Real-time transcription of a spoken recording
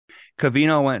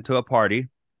Cavino went to a party.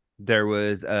 There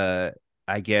was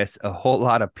I guess a whole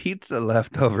lot of pizza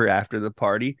left over after the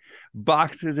party,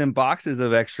 boxes and boxes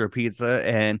of extra pizza,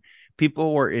 and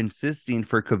people were insisting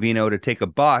for Cavino to take a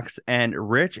box. And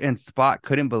Rich and Spot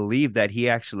couldn't believe that he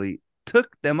actually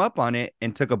took them up on it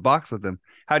and took a box with them.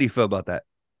 How do you feel about that?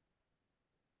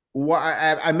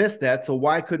 Why I missed that. So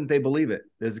why couldn't they believe it?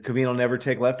 Does Cavino never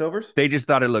take leftovers? They just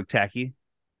thought it looked tacky.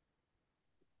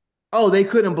 Oh, they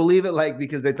couldn't believe it, like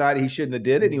because they thought he shouldn't have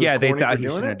did it. And he was Yeah, they corny for thought he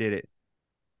doing shouldn't have it. did it.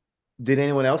 Did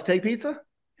anyone else take pizza?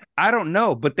 I don't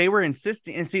know, but they were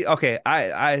insisting. And see, okay,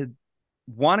 I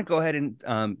want to go ahead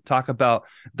and talk about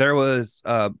there was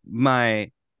my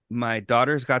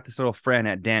daughter's got this little friend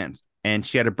at dance, and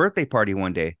she had a birthday party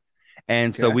one day,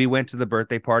 and so Okay. we went to the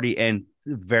birthday party, and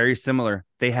very similar.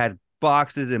 They had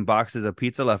boxes and boxes of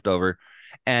pizza left over,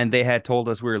 and they had told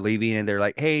us we were leaving, and they're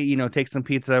like, "Hey, take some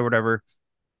pizza or whatever."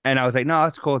 And I was like, "No,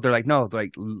 that's cool." They're like, "No,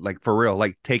 like for real,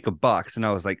 like take a box." And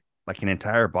I was like an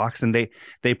entire box, and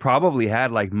they probably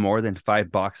had like more than 5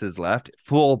 boxes left,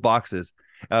 full boxes.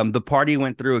 The party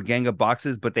went through a gang of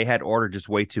boxes, but they had ordered just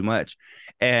way too much,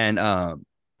 and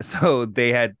so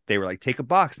they were like, take a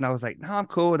box, and I was like, no, I'm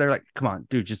cool. They're like, come on,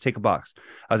 dude, just take a box.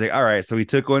 I was like, all right. So we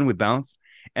took one, we bounced,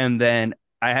 and then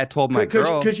I had told my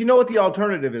girl Because you know what the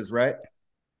alternative is, right?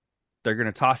 they're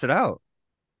gonna toss it out,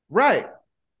 Right.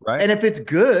 right? And if it's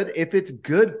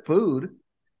good food,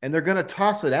 and they're gonna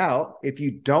toss it out if you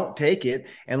don't take it,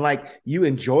 and like you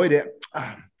enjoyed it.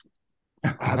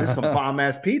 This is some bomb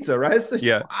ass pizza, right? It's just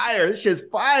Yeah. fire. This shit's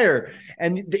fire.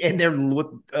 And they're with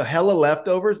a hella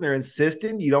leftovers, and they're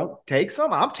insisting you don't take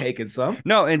some. I'm taking some.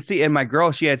 No, and see, and my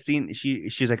girl, she had seen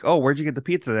she's like, oh, where'd you get the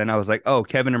pizza? And I was like, oh,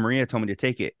 Kevin and Maria told me to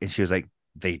take it, and she was like,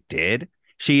 they did.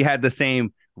 She had the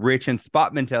same Rich and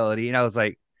Spot mentality, and I was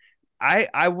like,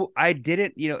 I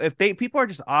didn't, if they people are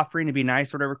just offering to be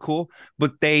nice or whatever, cool,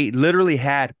 but they literally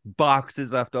had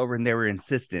boxes left over and they were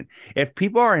insistent. If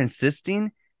people are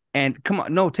insisting and come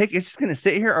on, no, take it's just gonna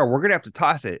sit here or we're gonna have to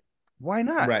toss it. Why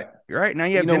not? Right. Right now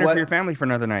you You have know dinner for your what? family for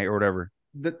another night or whatever.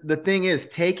 The thing is,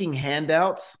 taking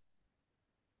handouts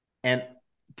and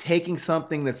taking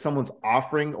something that someone's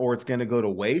offering or it's going to go to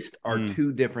waste are Mm.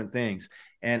 two different things.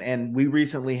 And we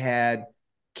recently had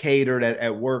catered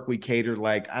at work. We catered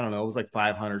like, I don't know, it was like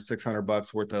 500,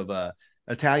 $600 worth of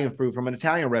Italian food from an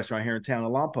Italian restaurant here in town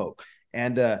in Lompoc.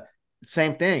 And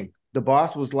same thing. The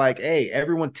boss was like, hey,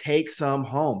 everyone take some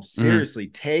home. Mm-hmm. Seriously,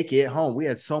 take it home. We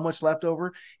had so much left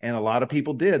over, and a lot of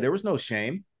people did. There was no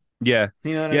shame. Yeah.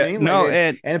 You know what I Yeah. mean? Like, No,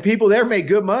 and and people there make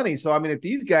good money. So I mean, if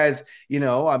these guys,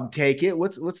 take it.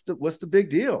 What's the big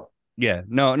deal? yeah,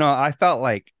 no, I felt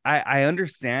like I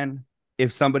understand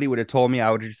if somebody would have told me,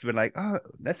 I would have just been like, oh,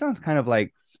 that sounds kind of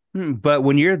like, but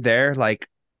when you're there, like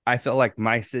I felt like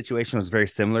my situation was very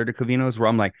similar to Cavino's, where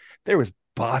I'm like, there was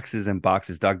boxes and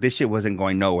boxes, dog. This shit wasn't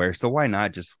going nowhere, so why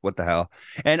not just what the hell?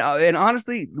 And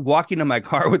honestly, walking to my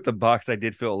car with the box, I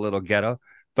did feel a little ghetto,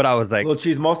 but I was A like, little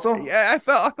cheese mozo. yeah, I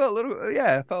felt a little,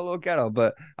 yeah, I felt a little ghetto,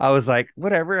 but I was like,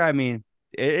 whatever. I mean,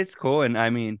 it's cool, and I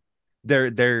mean,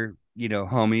 they're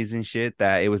homies and shit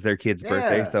that it was their kid's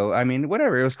birthday, Yeah. so I mean,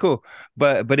 whatever, it was cool.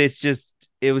 But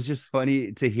it was just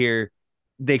funny to hear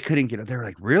they couldn't get it. They were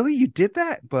like, really, you did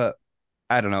that? But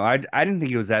I don't know. I didn't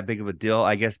think it was that big of a deal.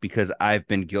 I guess because I've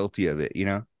been guilty of it, you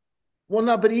know. Well,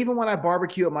 no, but even when I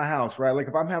barbecue at my house, right? Like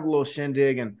if I'm having a little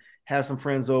shindig and have some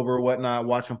friends over, whatnot,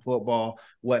 watching football,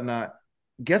 whatnot.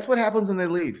 Guess what happens when they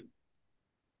leave?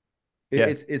 Yeah,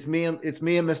 It's me and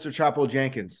Mr. Chapo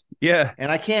Jenkins. yeah,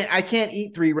 And I can't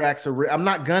eat 3 racks of ribs. I'm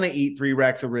not gonna eat 3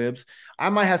 racks of ribs. I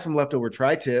might have some leftover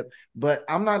tri-tip, but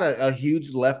I'm not a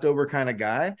huge leftover kind of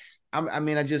guy. I'm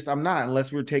not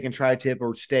unless we're taking tri-tip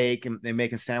or steak and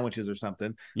making sandwiches or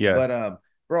something. yeah. But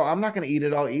bro, I'm not gonna eat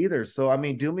it all either. So I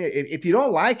mean, do me if you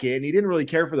don't like it and you didn't really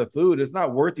care for the food, it's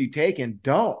not worth you taking.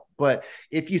 Don't. But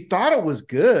if you thought it was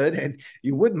good and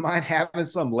you wouldn't mind having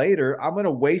some later, I'm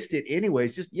gonna waste it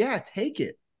anyways. Just yeah, take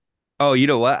it. Oh, you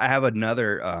know what? I have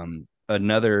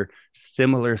another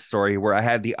similar story where I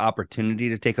had the opportunity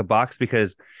to take a box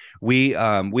because we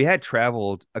had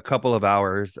traveled a couple of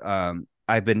hours.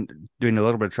 I've been doing a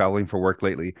little bit of traveling for work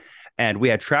lately, and we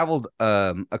had traveled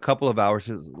a couple of hours,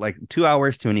 like 2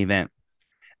 hours to an event.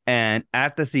 And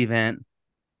at this event,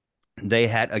 they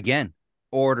had again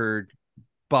ordered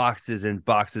boxes and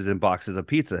boxes and boxes of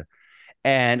pizza.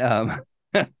 And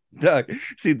Doug,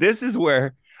 see, this is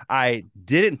where I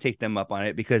didn't take them up on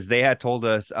it because they had told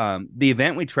us the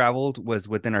event we traveled was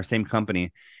within our same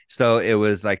company. So it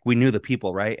was like we knew the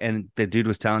people, right? And the dude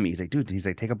was telling me, he's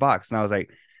like, take a box. And I was like,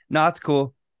 no, it's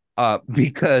cool.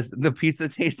 Because the pizza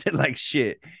tasted like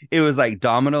shit. It was like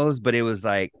Domino's, but it was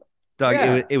like Dog,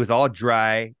 Yeah. it was all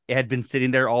dry. It had been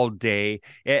sitting there all day,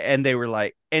 and they were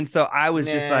like, and so I was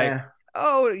just like, Nah.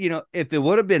 oh, if it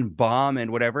would have been bomb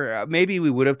and whatever, maybe we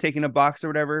would have taken a box or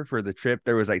whatever for the trip.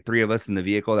 There was like three of us in the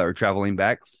vehicle that were traveling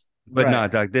back, but no,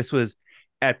 Right. Doug, this was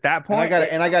at that And I point. got it.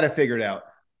 And I got it figured out.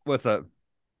 What's up?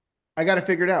 I got it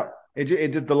figured out.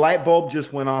 The light bulb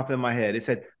just went off in my head. It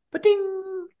said,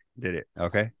 "Ba-ding." Did it?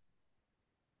 Okay.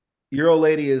 Your old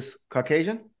lady is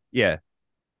Caucasian, Yeah.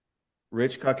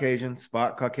 rich Caucasian,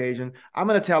 spot Caucasian. I'm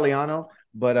an Italiano,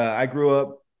 but I grew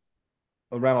up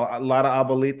around a lot of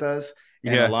abuelitas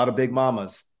and a Yeah. lot of big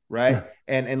mamas, right?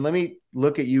 And let me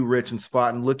look at you, Rich and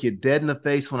Spot, and look you dead in the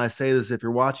face when I say this. If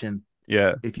you're watching,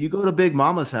 Yeah. if you go to Big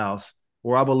Mama's house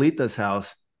or abuelita's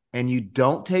house and you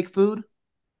don't take food,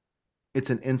 it's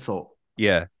an insult.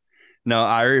 Yeah. No,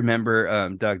 I remember,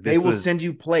 Doug, They this will was, send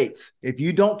you plates. If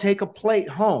you don't take a plate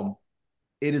home,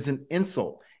 it is an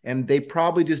insult. And they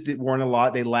probably just weren't a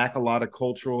lot. They lack a lot of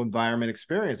cultural environment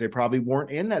experience. They probably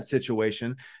weren't in that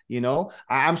situation.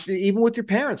 I'm sure even with your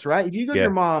parents, right? If you go to your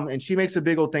yeah. mom and she makes a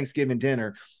big old Thanksgiving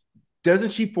dinner, doesn't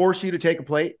she force you to take a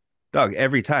plate? Dog,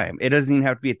 every time. It doesn't even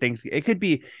have to be a Thanksgiving. It could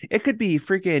be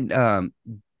freaking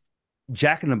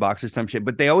Jack in the Box or some shit,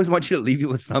 but they always want you to leave you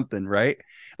with something, right?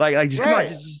 Like just come on, Right.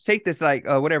 just take this, like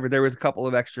whatever. There was a couple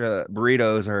of extra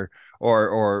burritos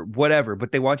or whatever,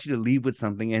 but they want you to leave with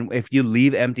something. And if you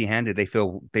leave empty handed, they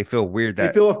feel weird They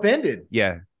that feel offended.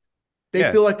 yeah, They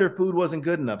yeah. feel like their food wasn't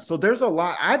good enough. So there's a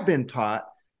lot. I've been taught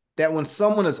that when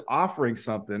someone is offering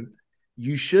something,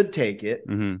 you should take it.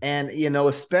 Mm-hmm. And,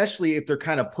 especially if they're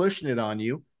kind of pushing it on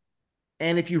you.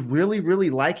 And if you really,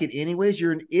 really like it anyways,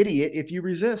 you're an idiot if you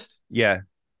resist. Yeah.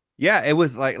 Yeah, it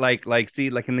was like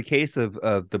see, like in the case of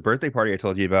the birthday party I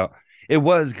told you about, it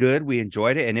was good. We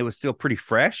enjoyed it and it was still pretty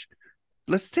fresh.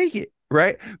 Let's take it,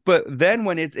 right? But then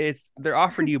when it's they're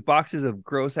offering you boxes of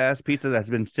gross ass pizza that's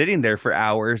been sitting there for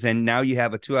hours, and now you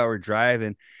have a 2 hour drive,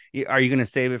 and are you going to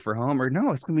save it for home or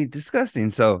no? It's going to be disgusting.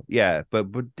 So yeah, but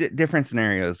different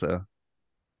scenarios. So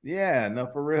Yeah, no,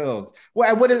 for reals.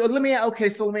 Well, let me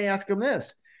ask him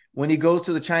this. When he goes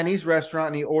to the Chinese restaurant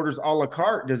and he orders a la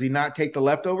carte, does he not take the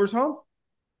leftovers home?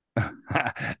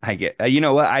 I get, you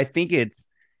know what? I think it's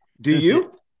Do since it,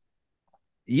 you?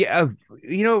 yeah,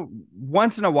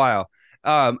 once in a while.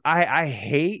 I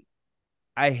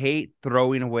hate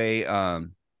throwing away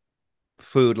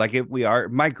food. Like if we are,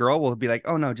 my girl will be like,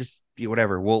 oh no, just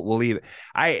whatever, we'll leave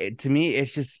it. To me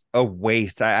it's just a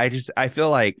waste. I feel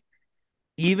like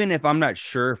even if I'm not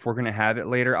sure if we're gonna have it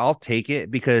later, I'll take it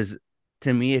because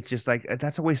to me it's just like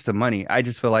that's a waste of money. I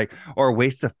just feel like, or a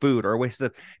waste of food, or a waste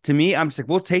of, to me I'm just like,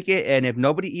 we'll take it, and if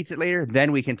nobody eats it later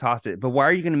then we can toss it. But why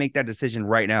are you going to make that decision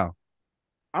right now?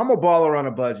 I'm a baller on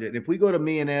a budget. If we go to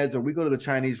Me and Ed's or we go to the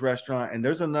Chinese restaurant and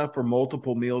there's enough for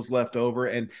multiple meals left over,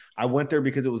 and I went there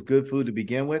because it was good food to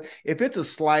begin with, if it's a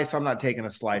slice, I'm not taking a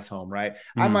slice home, right?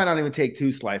 I Mm-hmm. might not even take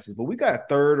two slices, but we got a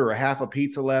third or a half a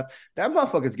pizza left. That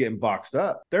motherfucker's getting boxed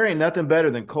up. There ain't nothing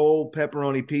better than cold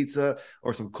pepperoni pizza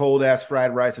or some cold ass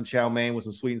fried rice and chow mein with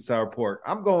some sweet and sour pork.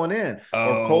 I'm going in.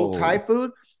 Or cold Thai Oh,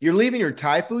 food. You're leaving your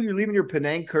Thai food, you're leaving your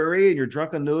Penang curry and your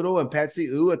drunken noodle and Patsy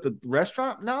Ew at the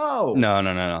restaurant? No. no,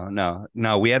 no, no, no, no,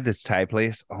 no. We have this Thai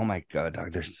place. Oh my god,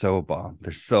 dog, they're so bomb.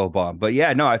 They're so bomb. But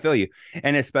yeah, no, I feel you.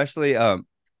 And especially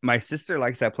my sister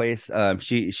likes that place.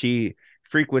 She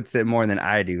frequents it more than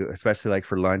I do, especially like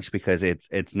for lunch because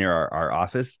it's near our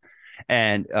office.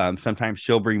 And sometimes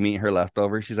she'll bring me her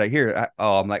leftovers. She's like, here.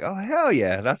 I'm like, oh hell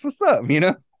yeah, that's what's up, you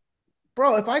know?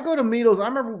 Bro, if I go to Mito's, I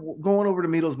remember going over to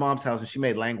Mito's mom's house and she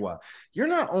made lengua. You're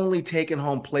not only taking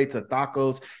home plates of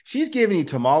tacos, she's giving you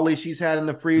tamales she's had in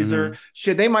the Mm-hmm. freezer.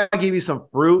 Shit, they might give you some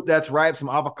fruit that's ripe, some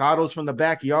avocados from the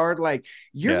backyard. Like,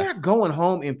 you're Yeah. not going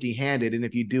home empty handed. And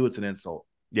if you do, it's an insult.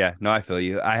 Yeah, no, I feel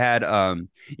you. I had I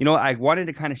wanted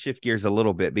to kind of shift gears a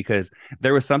little bit because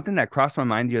there was something that crossed my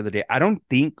mind the other day. I don't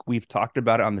think we've talked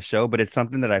about it on the show, but it's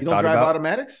something that I You don't thought drive about.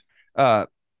 automatics? Uh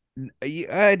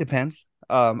it depends.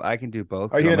 I can do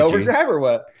both Are because you I'm in a G. overdrive or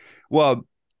what? Well,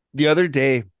 the other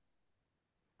day,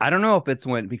 I don't know if it's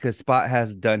when because Spot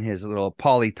has done his little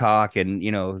poly talk and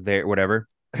there whatever.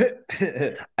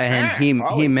 And he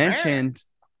Polly. mentioned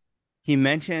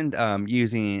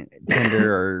using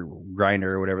Tinder or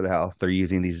Grinder or whatever the hell they're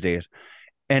using these days.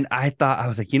 And I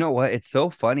was like, you know what? It's so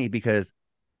funny because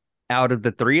out of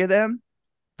the three of them,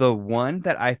 the one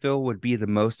that I feel would be the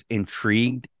most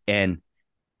intrigued and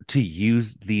to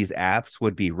use these apps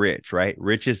would be Rich, right?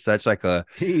 Rich is such like a,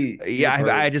 He a yeah, perv.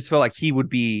 I just feel like he would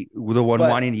be the one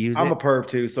But wanting to use I'm a it. perv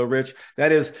too. So Rich,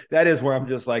 that is where I'm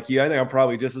just like you. I think I'm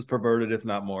probably just as perverted, if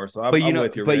not more. So I'm, But I'm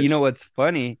with you, but you know Rich. what's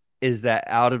funny is that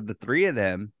out of the three of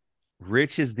them,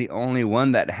 Rich is the only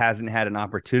one that hasn't had an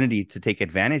opportunity to take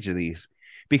advantage of these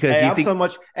because Hey, you I'm think so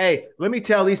much. Hey, let me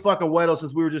tell these fucking weddles,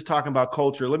 since we were just talking about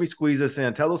culture. Let me squeeze this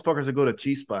in. Tell those fuckers to go to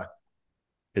Chispa.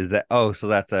 is that so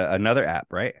that's another app,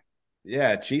 right?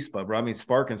 Yeah, Chispa, bro. I mean,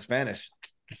 Spark in Spanish.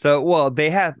 So, well, they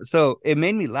have. So it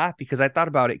made me laugh because I thought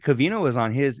about it. Cavino was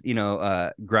on his,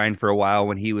 grind for a while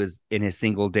when he was in his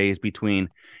single days between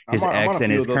his I'm on ex a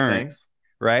and few his of those current, things.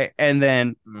 right? And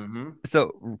then, Mm-hmm.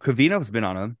 so Cavino's been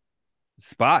on him.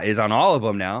 Spot is on all of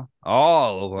them now,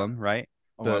 all of them, right?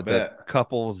 Oh, I The bet.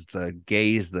 couples, the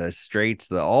gays, the straights,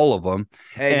 the all of them,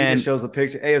 Hey, he just and shows a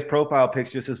picture. Hey, his profile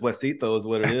picture just says Wesito is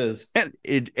what it is.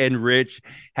 and Rich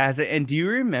has it. And do you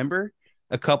remember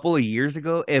a couple of years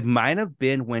ago? It might have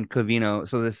been when Cavino.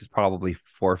 So this is probably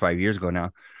 4 or 5 years ago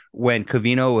now, when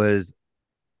Cavino was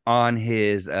on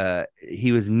his.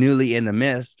 He was newly in the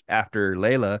mist after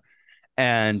Layla,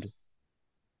 and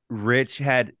Rich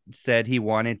had said he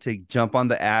wanted to jump on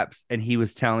the apps, and he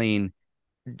was telling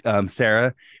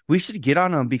Sarah, we should get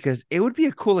on them because it would be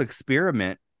a cool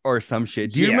experiment or some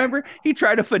shit. Do you Yeah. remember he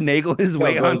tried to finagle his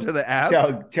way Goes, onto the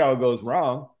apps? Chow goes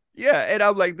wrong. Yeah, and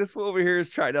I'm like, this fool over here is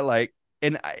trying to like,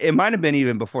 and it might have been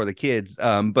even before the kids.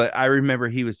 But I remember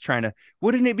he was trying to.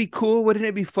 Wouldn't it be cool? Wouldn't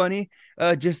it be funny?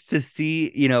 Just to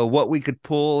see, what we could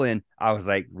pull. And I was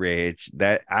like, Rich,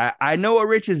 that I know what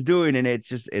Rich is doing, and it's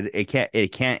just it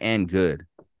can't end good.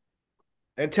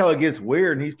 Until it gets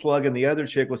weird and he's plugging the other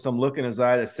chick with some look in his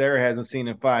eye that Sarah hasn't seen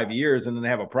in 5 years, and then they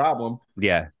have a problem.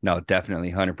 Yeah, no, definitely,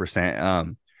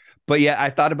 100%. But yeah, I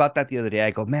thought about that the other day.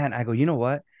 I go, man, you know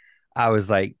what? I was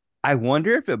like, I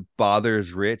wonder if it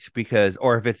bothers Rich because,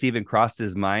 or if it's even crossed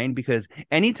his mind because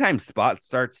anytime Spot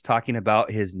starts talking about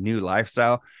his new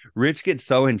lifestyle, Rich gets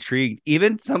so intrigued.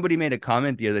 Even somebody made a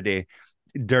comment the other day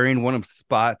during one of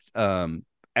Spot's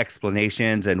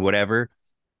explanations and whatever.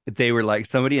 They were like,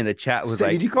 somebody in the chat was So,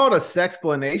 like, did you call it a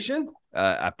sexplanation?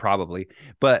 probably,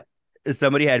 but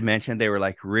somebody had mentioned they were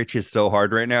like, Rich is so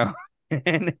hard right now. and,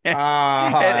 and Ah,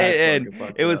 that's and fucking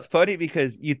fucked it was up. funny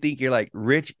because you think you're like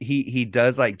Rich, he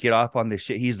does like get off on this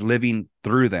shit. He's living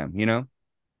through them.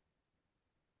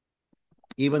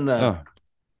 Even the Oh,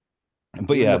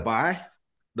 but even yeah,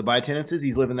 the buy tenancies,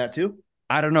 he's living that too.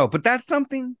 I don't know, but that's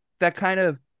something that kind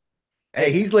of Hey,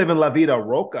 it, he's living La Vida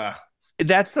Roca.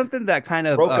 that's something that kind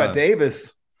of Roca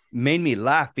Davis. made me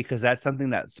laugh because that's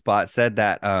something that Spot said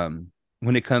that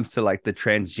when it comes to like the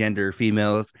transgender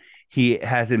females he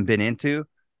hasn't been into.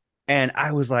 And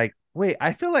I was like, wait,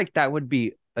 I feel like that would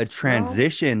be a No,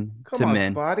 transition come to on,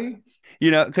 men, Spotty.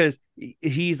 because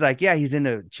he's like, yeah, he's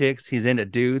into chicks, he's into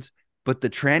dudes, but the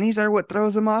trannies are what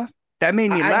throws him off. That made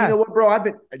me You laugh. know what, bro? I've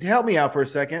been help me out for a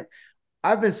second.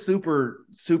 I've been super,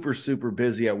 super, super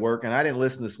busy at work, and I didn't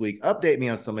listen this week. Update me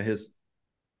on some of his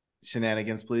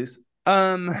shenanigans, please.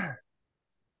 Um,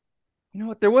 you know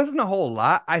what? There wasn't a whole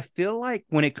lot. I feel like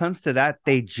when it comes to that,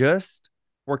 they just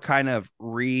were kind of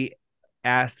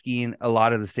asking a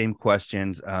lot of the same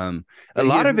questions. A Did he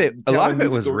lot get of it, a lot telling of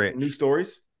it was new Rich.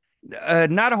 stories?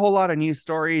 Not a whole lot of news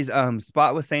stories.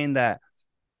 Spot was saying that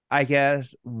I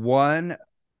guess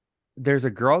there's a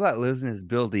girl that lives in his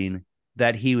building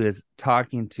that he was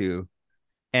talking to,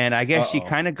 and I guess Uh she oh.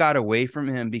 kind of got away from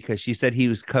him because she said he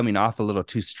was coming off a little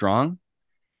too strong.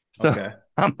 So Okay.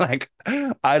 I'm like,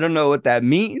 I don't know what that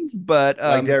means, but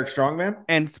Like Derek Strongman?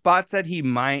 and Spot said he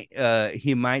might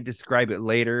describe it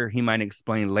later, he might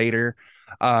explain later.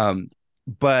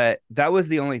 But that was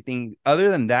the only thing. Other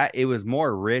than that, it was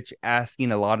more Rich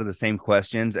asking a lot of the same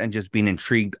questions and just being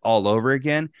intrigued all over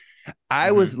again.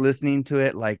 I was Mm-hmm. listening to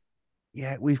it like,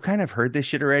 yeah, we've kind of heard this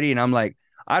shit already, and I'm like,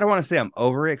 I don't want to say I'm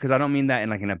over it because I don't mean that in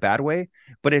like in a bad way,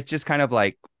 but it's just kind of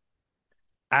like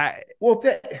I Well,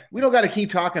 we don't got to keep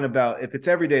talking about if it's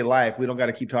everyday life. We don't got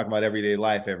to keep talking about everyday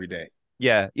life every day.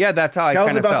 yeah, that's how I Tell us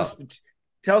kind of about felt. the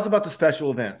tell us about the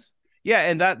special events. Yeah,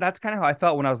 and that's kind of how I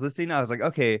felt when I was listening. I was like,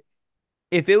 okay,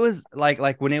 if it was like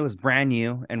when it was brand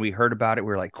new and we heard about it,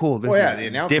 we are like, cool, Oh this is yeah, the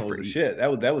announcement was a different. shit.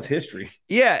 That was history.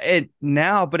 Yeah, and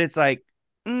now, but it's like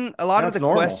a lot Now of it's the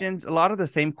normal. questions, a lot of the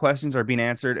same questions are being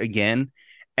answered again,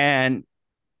 and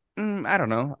I don't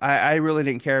know. I really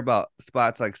didn't care about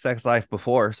Spot's like sex life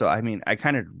before, so I mean, I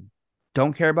kind of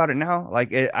don't care about it now.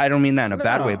 Like, I don't mean that in a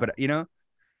bad way, No. but No,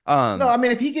 um, I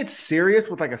mean if he gets serious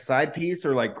with like a side piece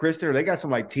or like Kristen or they got some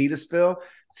like tea to spill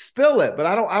it. But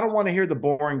I don't want to hear the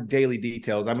boring daily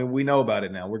details. I mean, we know about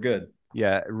it now. We're good.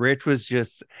 yeah, Rich was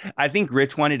just. I think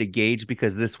Rich wanted to gauge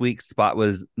because this week Spot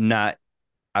was not.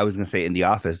 I was gonna say in the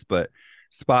office, but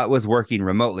Spot was working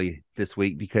remotely this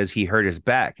week because he hurt his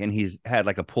back and he's had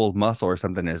like a pulled muscle or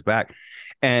something in his back.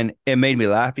 And it made me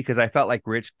laugh because I felt like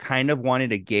Rich kind of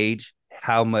wanted to gauge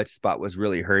how much Spot was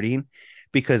really hurting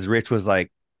because Rich was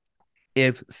like,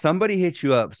 if somebody hit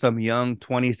you up, some young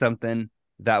 20 something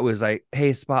that was like,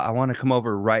 hey, Spot, I want to come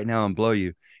over right now and blow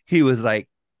you. He was like,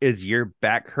 is your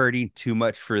back hurting too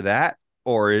much for that?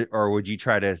 Or would you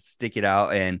try to stick it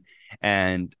out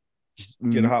and just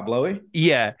Get a hot blowy.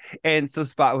 yeah. And so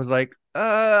Spot was like,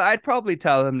 I'd probably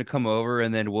tell him to come over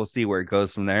and then we'll see where it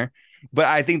goes from there. But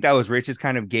I think that was Rich's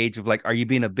kind of gauge of like, are you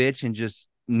being a bitch and just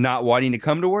not wanting to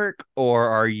come to work? Or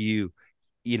are you,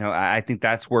 I think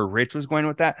that's where Rich was going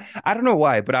with that. I don't know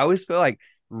why, but I always feel like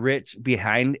Rich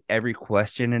behind every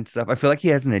question and stuff, I feel like he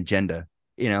has an agenda.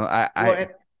 Well,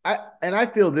 and I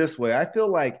feel this way. I feel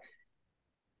like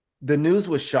the news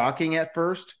was shocking at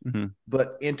first, Mhm.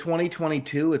 but in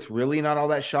 2022, it's really not all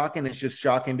that shocking. It's just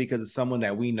shocking because it's someone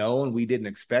that we know and we didn't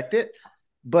expect it.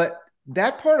 But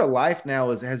that part of life now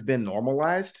has been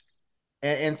normalized.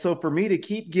 And so for me to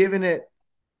keep giving it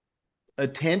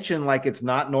attention like it's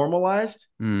not normalized,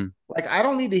 Mm. like I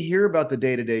don't need to hear about the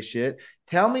day-to-day shit.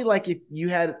 Tell me like if you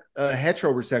had a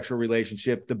heterosexual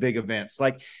relationship, the big events,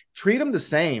 like treat them the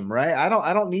same, right? I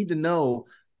don't need to know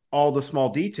all the small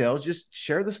details. Just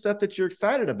share the stuff that you're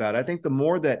excited about. I think the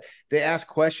more that they ask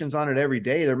questions on it every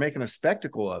day, they're making a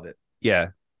spectacle of it. Yeah.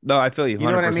 No, I feel you You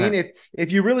know what I mean? 100%.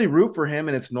 If you really root for him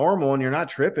and it's normal and you're not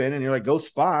tripping and you're like, go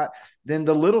Spot, then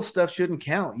the little stuff shouldn't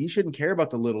count. You shouldn't care about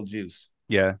the little juice,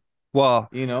 Yeah. Well,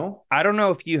 you know? I don't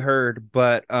know if you heard,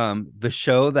 but the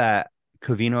show that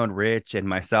Covino and Rich and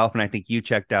myself, and I think you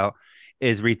checked out,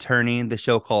 is returning, the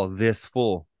show called This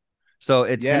Fool. So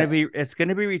Yes. it's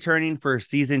gonna be returning for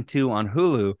season 2 on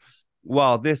Hulu.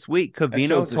 Well, this week That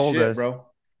show's the shit, bro.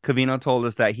 Covino told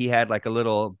us that he had like a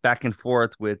little back and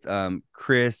forth with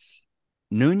Chris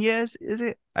Nunez, is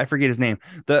it? I forget his name.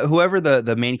 The whoever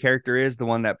the main character is, the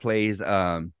one that plays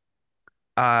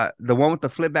the one with the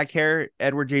flip back hair,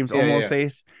 Edward James Yeah, yeah, Olmos yeah.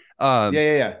 face. Yeah,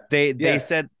 yeah, yeah. They Yes.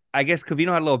 said, I guess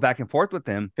Covino had a little back and forth with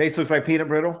them. Face looks like peanut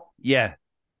brittle. Yeah.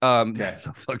 Okay. That's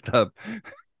so fucked up.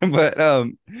 but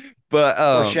um but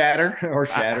Or shatter. Or I,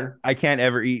 shatter. I can't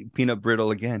ever eat peanut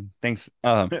brittle again. Thanks.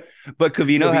 But You'll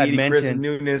Covino be had eating Chris mentioned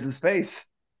Nunez's face.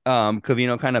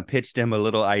 Covino kind of pitched him a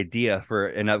little idea for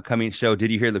an upcoming show.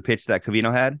 Did you hear the pitch that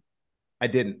Covino had? I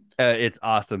didn't. It's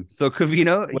awesome. So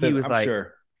Covino, What he is, was I'm like,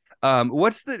 sure.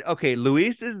 what's the okay,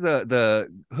 Luis is the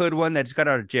hood one that just got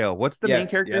out of jail. What's the main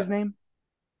Yes. character's Yeah. name?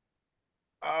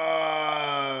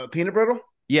 Peanut brittle?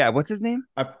 Yeah, what's his name?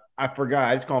 I forgot.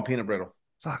 I just call him peanut brittle.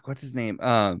 Fuck, what's his name?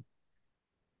 Uh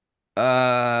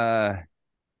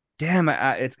damn,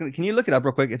 it's gonna, can you look it up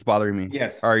real quick? It's bothering me.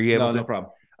 Yes. Are you able No, to? no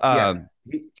problem. Yeah. Um,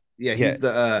 Yeah, yeah, he's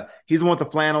the one with the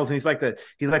flannels, and he's like the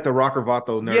Rocker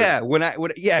Vato nerd. yeah.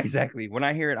 Yeah, exactly. When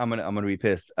I hear it, I'm gonna be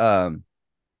pissed. Oh,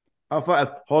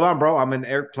 hold on, bro. I'm in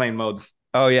airplane mode.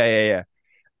 Oh yeah, yeah,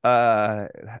 yeah.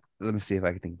 Let me see if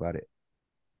I can think about it.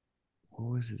 What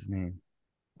was his name?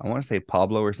 I want to say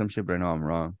Pablo or some shit, but I know I'm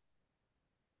wrong.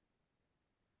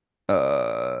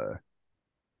 Uh,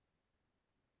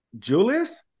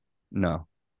 Julius? no,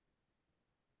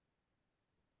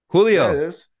 Yeah, it Julio.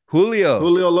 is. Julio.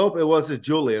 Julio Lopez. It was his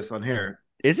Julius on here.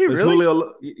 Is he It's really?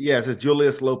 Julio. Yes, it's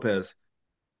Julius Lopez.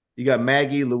 You got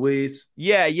Maggie, Luis,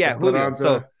 Yeah, yeah, Julio. So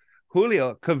Esperanza.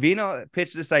 Julio Covino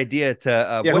pitched this idea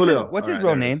to Yeah, Julio. what's All his right,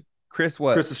 real there it name? is. Chris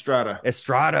what? Chris Estrada.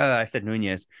 Estrada. I said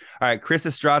Nunez. All right, Chris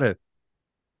Estrada.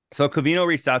 So Covino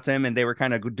reached out to him and they were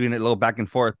kind of doing a little back and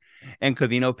forth. And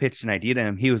Covino pitched an idea to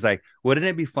him. He was like, wouldn't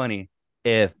it be funny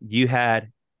if you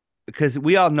had, because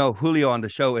we all know Julio on the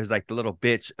show is like the little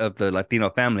bitch of the Latino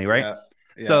family, right? Yeah,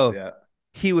 yeah, So yeah.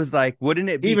 he was like, wouldn't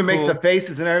it He be even makes the cool?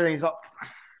 faces and everything. He's all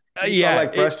Yeah,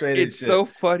 like frustrated and it's shit. so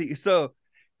funny. So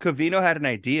Covino had an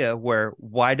idea where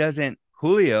why doesn't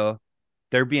Julio,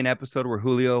 there be an episode where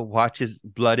Julio watches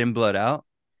Blood In, Blood Out?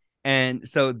 And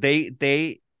so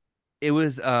it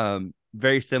was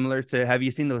very similar to, have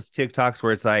you seen those TikToks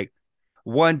where it's like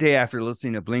one day after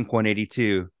listening to Blink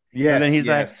 182, and then Yes, he's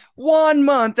like yes. 1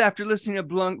 month after listening to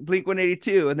Blink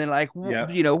 182, and then like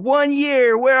Yep. 1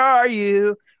 year, where are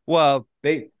you? Well,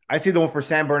 I see the one for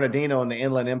San Bernardino and the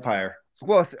Inland Empire.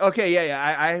 well, okay, yeah,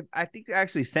 yeah. I think I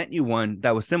actually sent you one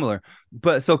that was similar.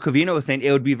 But so Covino was saying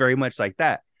it would be very much like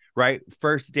that, right?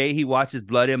 First day he watches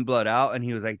Blood In, Blood Out, and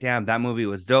he was like, damn, that movie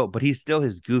was dope. But he's still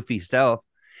his goofy self.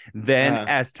 Then Uh,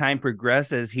 as time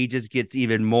progresses, he just gets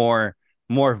even more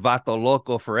vato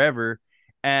loco forever.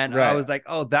 And I right. was like,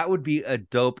 oh, that would be a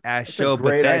dope ass That's a show. But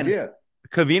great then idea.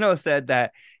 Covino said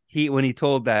that when he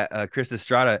told that Chris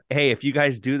Estrada, hey, if you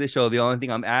guys do the show, the only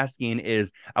thing I'm asking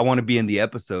is I want to be in the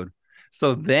episode.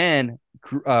 So then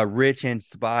Rich and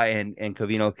Spy and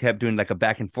Covino kept doing like a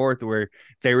back and forth where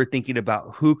they were thinking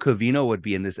about who Covino would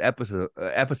be in this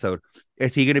episode.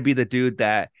 Is he going to be the dude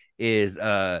that is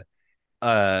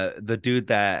the dude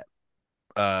that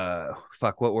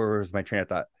fuck, what was my train of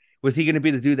thought? Was he going to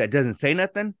be the dude that doesn't say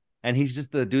nothing, and he's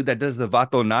just the dude that does the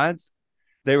vato nods?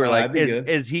 They were Oh, like, that'd be good.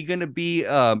 is he going to be?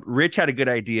 Rich had a good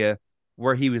idea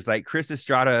where he was like, Chris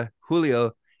Estrada,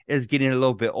 Julio is getting a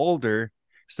little bit older,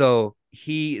 so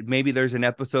he maybe there's an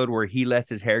episode where he lets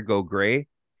his hair go gray,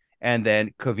 and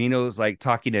then Covino's like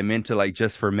talking him into like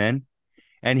Just for Men,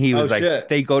 and he Oh was like, shit.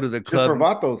 they go to the Just club, for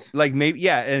vatos. like maybe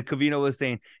yeah, and Covino was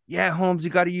saying, yeah, Holmes, you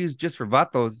got to use Just for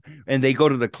Vatos, and they go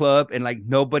to the club and like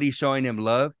nobody's showing him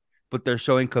love, but they're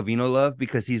showing Covino love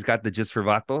because he's got the Just for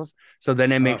Vatos. So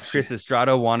then it Oh makes shit. Chris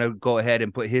Estrada want to go ahead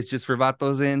and put his Just for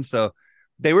Vatos in. So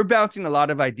they were bouncing a lot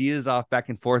of ideas off back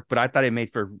and forth, but I thought it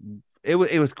made for it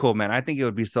was cool, man. I think it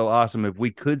would be so awesome if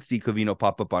we could see Covino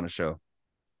pop up on a show.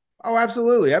 Oh,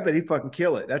 absolutely. I bet he'd fucking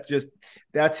kill it. That's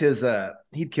his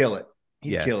he'd kill it.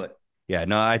 He'd Yeah. kill it. Yeah,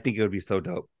 no, I think it would be so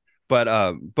dope. But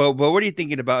what are you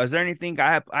thinking about? Is there anything?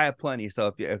 I have plenty.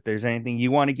 So if there's anything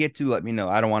you want to get to, let me know.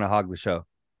 I don't want to hog the show.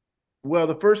 Well,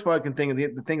 the first fucking thing,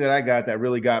 the thing that I got that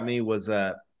really got me was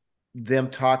them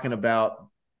talking about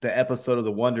the episode of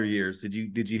the Wonder Years. Did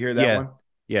you hear that Yeah, one?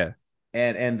 yeah,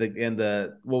 And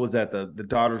the what was that? The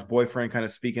daughter's boyfriend kind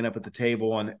of speaking up at the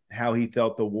table on how he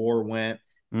felt the war went,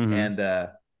 mm-hmm.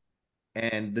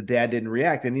 and the dad didn't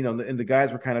react. And and the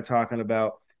guys were kind of talking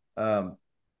about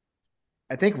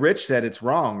I think Rich said it's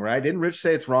wrong, right? Didn't Rich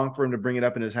say it's wrong for him to bring it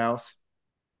up in his house?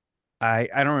 I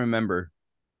don't remember.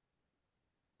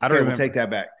 I don't Okay, we'll take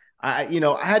remember. that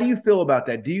back. How do you feel about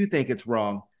that? Do you think it's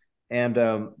wrong? And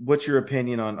what's your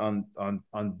opinion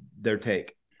on their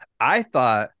take? I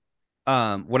thought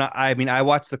when I mean I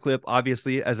watched the clip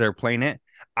obviously as they're playing it.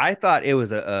 I thought it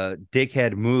was a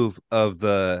dickhead move of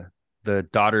the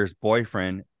daughter's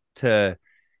boyfriend to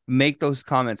make those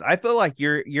comments. I feel like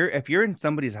you're if you're in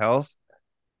somebody's house,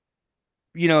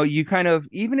 you kind of,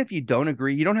 even if you don't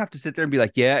agree, you don't have to sit there and be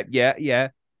like, yeah, yeah, yeah,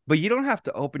 but you don't have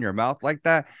to open your mouth like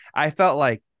that. I felt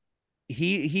like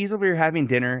he's over here having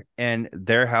dinner in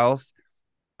their house.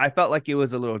 I felt like it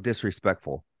was a little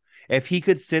disrespectful. If he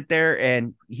could sit there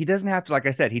and he doesn't have to, like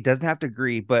I said, he doesn't have to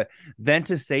agree, but then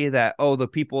to say that, oh, the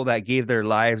people that gave their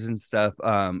lives and stuff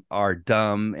are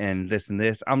dumb and this and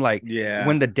this. I'm like, Yeah.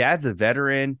 when the dad's a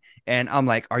veteran, and I'm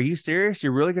like, are you serious?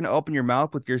 You're really gonna open your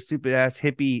mouth with your stupid ass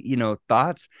hippie,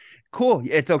 thoughts? Cool.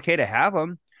 It's okay to have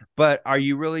them, but are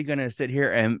you really gonna sit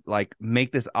here and like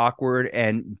make this awkward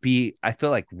and be, I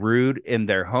feel like, rude in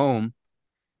their home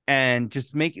and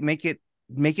just make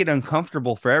it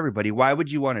uncomfortable for everybody? Why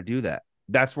would you want to do that?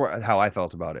 That's how I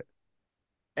felt about it.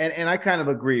 And I kind of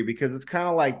agree because it's kind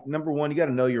of like, number one, you got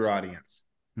to know your audience,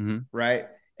 Mm-hmm. right?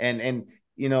 And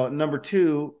number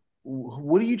two,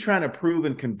 what are you trying to prove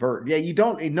and convert? Yeah, you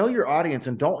don't know your audience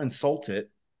and don't insult it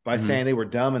by Mm-hmm. saying they were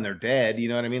dumb and they're dead. You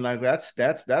know what I mean? Like that's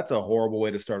a horrible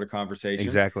way to start a conversation,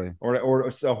 Exactly. or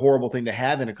a horrible thing to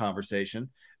have in a conversation.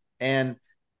 And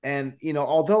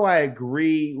although I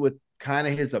agree with kind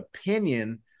of his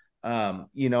opinion, and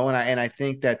I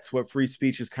think that's what free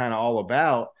speech is kind of all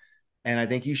about. And I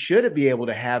think you should be able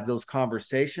to have those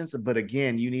conversations. But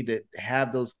again, you need to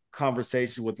have those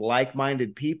conversations with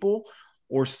like-minded people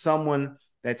or someone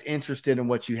that's interested in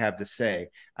what you have to say.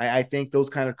 I think those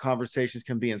kind of conversations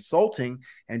can be insulting.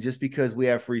 And just because we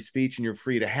have free speech and you're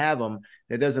free to have them,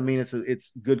 that doesn't mean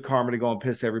it's good karma to go and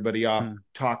piss everybody off Mm-hmm.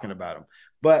 talking about them.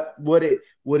 But what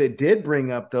it did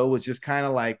bring up though was just kind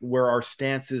of like where our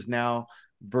stance is now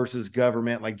versus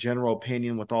government, like general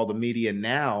opinion with all the media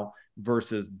now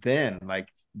versus then. Like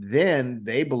then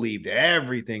they believed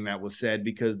everything that was said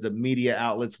because the media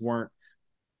outlets weren't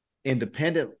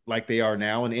independent like they are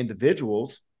now, and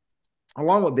individuals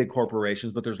along with big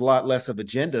corporations, but there's a lot less of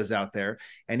agendas out there.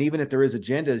 And even if there is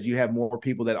agendas, you have more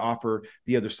people that offer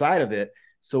the other side of it.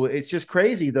 So it's just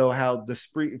crazy though how the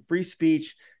free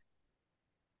speech,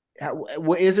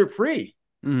 is it free?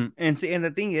 Mm-hmm. And see, and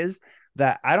the thing is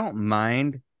that I don't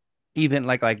mind even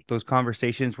like those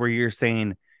conversations where you're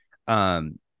saying,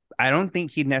 um, I don't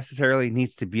think he necessarily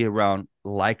needs to be around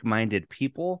like-minded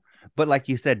people, but like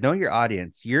you said, know your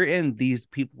audience. You're in these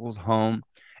people's home.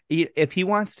 If he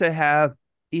wants to have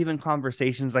even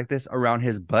conversations like this around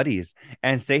his buddies,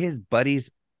 and say his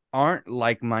buddies aren't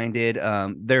like-minded,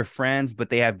 they're friends, but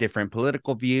they have different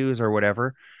political views or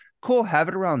whatever, cool, have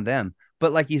it around them.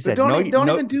 But like you But said, no, don't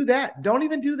no. even do that. Don't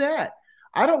even do that.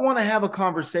 I don't want to have a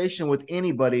conversation with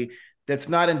anybody that's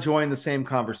not enjoying the same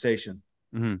conversation.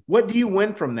 Mm-hmm. What do you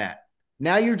win from that?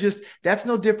 Now that's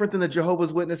no different than the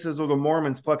Jehovah's Witnesses or the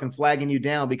Mormons fucking flagging you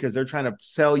down because they're trying to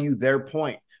sell you their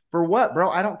point. For what, bro?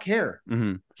 I don't care.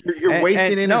 Mm-hmm. You're And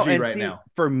wasting no, energy and right see, now.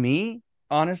 for me,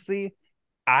 honestly,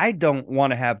 I don't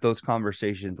want to have those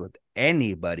conversations with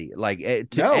anybody, like to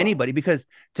No, anybody, because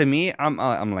to me, I'm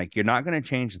like, you're not going to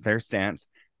change their stance.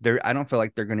 I don't feel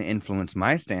like they're going to influence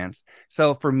my stance.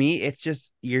 So for me, it's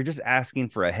just, you're just asking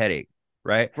for a headache,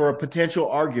 right? for a potential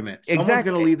argument. Someone's going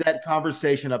to Exactly. leave that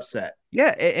conversation upset. Yeah,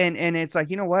 and it's like,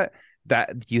 you know what?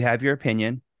 That you have your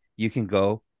opinion. You can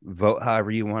go vote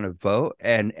however you want to vote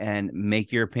and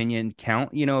make your opinion count,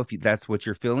 if that's what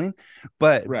you're feeling.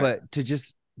 But Right.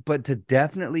 to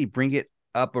definitely bring it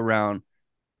up around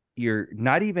your,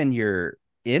 not even your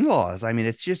in-laws. I mean,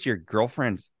 it's just your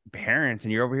girlfriend's parents,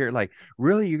 and you're over here like,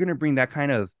 really, you're gonna bring that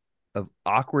kind of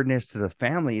awkwardness to the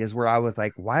family, is where I was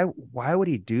like, why would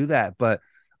he do that? But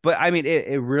I mean,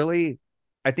 it really,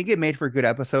 I think it made for a good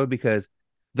episode, because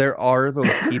there are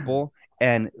those people,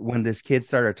 and when this kid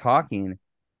started talking,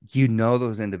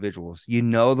 those individuals,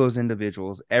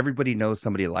 everybody knows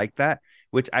somebody like that,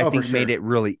 which I Oh, for think made sure. it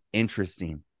really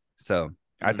interesting. So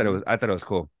Hmm. I thought it was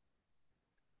cool.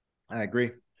 I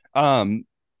agree. um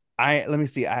let me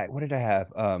see. What did I have?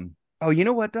 Oh, you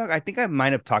know what, Doug? I think I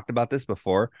might have talked about this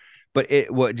before, but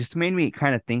what just made me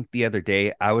kind of think the other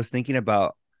day, I was thinking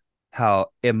about how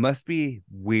it must be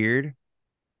weird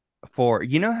for,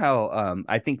 how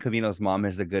I think Cavino's mom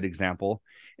is a good example.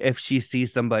 If she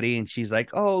sees somebody and she's like,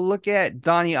 "Oh, look at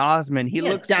Donny Osmond.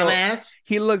 Yeah, dumbass.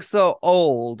 He looks so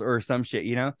old," or some shit.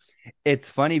 It's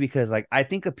funny because, like, I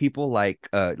think of people like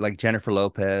Jennifer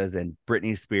Lopez and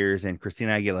Britney Spears and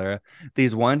Christina Aguilera,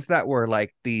 these ones that were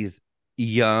like these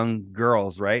young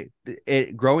girls, right?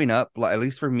 It growing up, at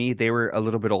least for me, they were a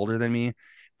little bit older than me,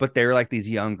 but they were like these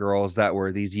young girls that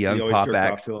were these We young always pop jerked off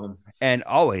acts, to him. and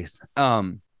always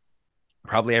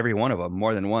probably every one of them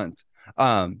more than once.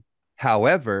 Um,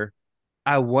 However,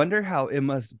 I wonder how it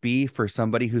must be for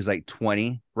somebody who's like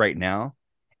 20 right now,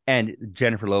 and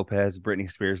Jennifer Lopez,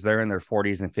 Britney Spears, they're in their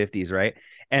 40s and 50s, right?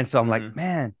 And so I'm like, Hmm.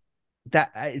 man,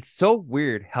 that it's so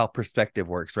weird how perspective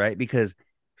works, right? Because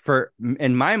for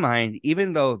in my mind,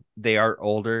 even though they are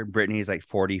older, Britney's like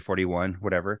 40, 41,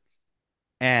 whatever,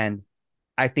 and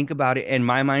I think about it in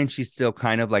my mind, she's still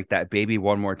kind of like that baby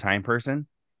one more time person,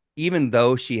 even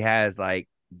though she has like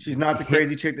She's not the hit,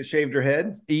 crazy chick that shaved her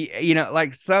head.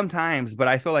 like sometimes, but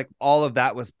I feel like all of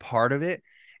that was part of it.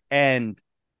 And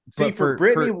See, but for for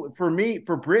Brittany, for me,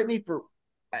 for Brittany, for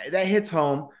that hits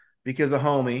home because of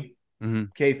homie mhm,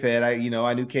 K-Fed. I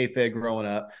knew K-Fed growing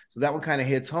up, so that one kind of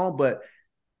hits home. But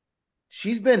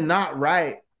she's been not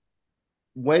right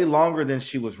way longer than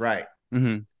she was right.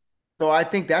 mhm, So I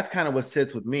think that's kind of what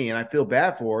sits with me, and I feel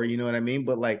bad for her. You know what I mean?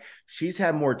 But like, she's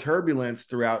had more turbulence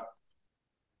throughout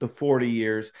the 40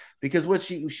 years because what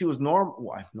she was normal.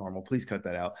 Well, normal. Please cut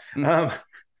that out. mm, Um,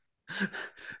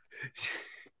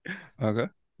 okay.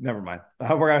 Never mind.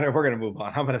 We're gonna move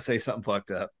on. I'm gonna say something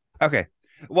fucked up. Okay.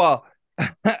 Well,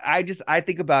 I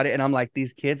think about it, and I'm like,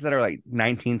 these kids that are like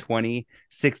 19, 20,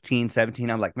 16, 17.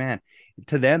 I'm like, man,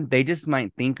 to them, they just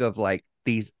might think of like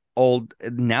these old,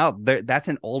 now that's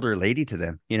an older lady to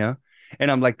them.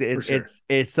 And I'm like, For sure.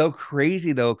 it's so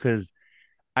crazy though, because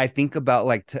I think about,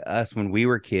 like, to us when we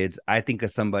were kids, I think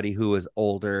of somebody who was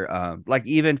older. Like,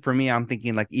 even for me, I'm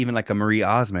thinking like even like a Marie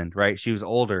Osmond, right? She was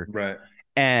older. Right. Or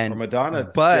And Madonna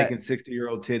but shaking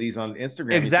 60-year-old titties on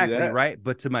Instagram. You see exactly, that? right.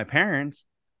 But to my parents,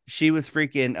 she was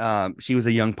freaking she was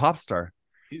a young pop star.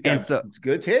 She's And got so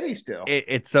good titties still.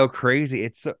 it's so crazy.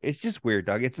 It's just weird,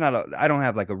 Doug. I don't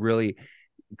have like a really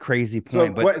crazy So,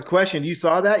 point, but question: you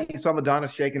saw that? You saw Madonna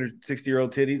shaking her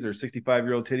 60-year-old titties or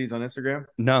 65-year-old titties on Instagram?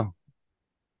 no,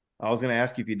 I was going to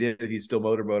ask you if you did, if you still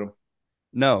motorboat them.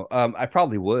 no. I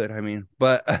probably would. I mean,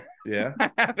 but Yeah.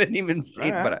 I haven't even All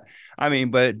seen, right. but I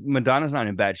mean, but Madonna's not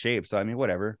in bad shape, so I mean,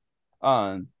 whatever.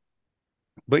 Um,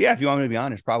 but yeah, if you want me to be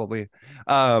honest, probably.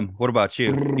 What about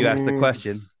you? You asked the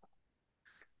question.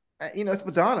 It's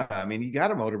Madonna. I mean, you got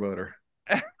to motorboat her.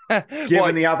 Well,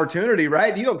 Given the opportunity,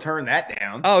 right? You don't turn that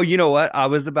down. oh, you know what? I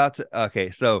was about to.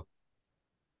 Okay, so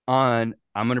I'm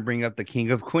gonna bring up the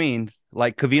King of Queens,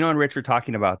 like Cavino and Rich were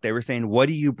talking about. They were saying, what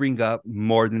do you bring up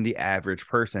more than the average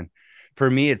person? For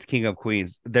me, it's King of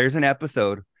Queens. There's an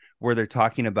episode where they're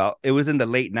talking about, it was in the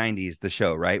late 90s, the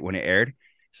show, right? When it aired.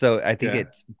 So I think Okay.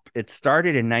 it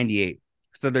started in 98.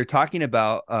 So they're talking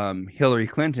about Hillary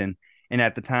Clinton. And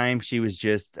at the time she was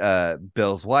just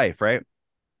Bill's wife, right?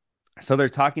 So they're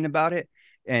talking about it,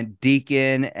 and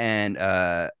Deacon and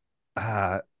uh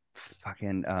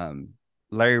fucking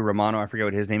Larry Romano, I forget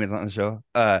what his name is on the show,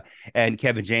 and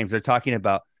Kevin James, they're talking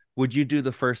about, would you do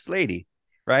the first lady,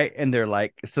 right? And they're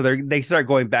like, so they start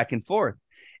going back and forth,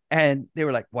 and they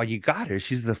were like, well, you got her,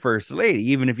 she's the first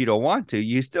lady, even if you don't want to,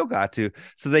 you still got to.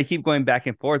 So they keep going back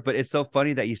and forth. But it's so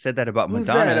funny that you said that about Who's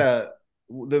that? Madonna.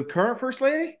 The current first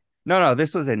lady? No,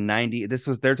 this was in 90.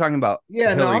 They're talking about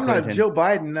Yeah, no, Hillary I'm not Clinton. Joe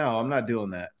Biden. No, I'm not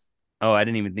doing that. Oh, I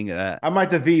didn't even think of that. I might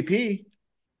the VP.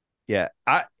 Yeah.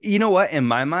 You know what? In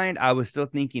my mind, I was still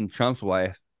thinking Trump's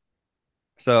wife.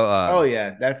 So, Oh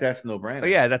yeah, that's no oh brainer.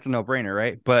 yeah, that's a no-brainer,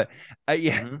 right? But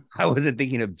yeah, Hmm. I wasn't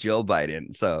thinking of Jill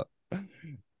Biden. So,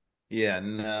 Yeah,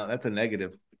 no, that's a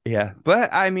negative. yeah. But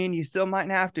I mean, you still might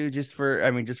have to just for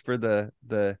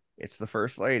it's the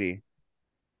first lady.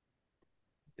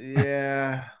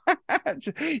 Yeah.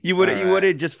 You All would right.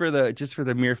 it just for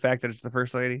the mere fact that it's the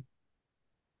first lady?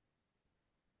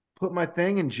 Put my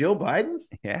thing in Jill Biden?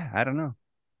 Yeah, I don't know.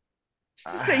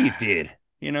 Just to say you Ah, did,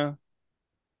 you know?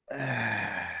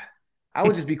 I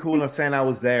would just be cool enough saying I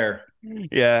was there.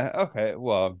 Yeah, okay.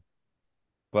 Well,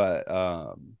 but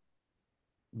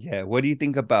yeah, what do you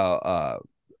think about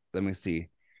let me see.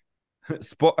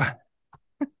 Sport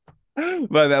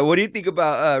What do you think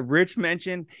about Rich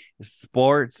mentioned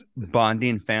sports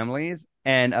bonding families?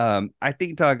 And I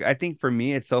think Doug, I think for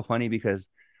me it's so funny because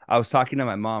I was talking to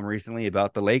my mom recently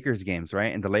about the Lakers games,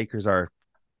 right? And the Lakers are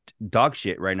dog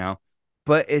shit right now,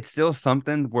 but it's still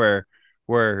something where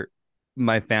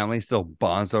my family still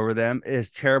bonds over them.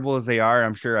 As terrible as they are,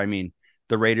 I'm sure. I mean,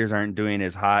 the Raiders aren't doing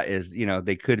as hot as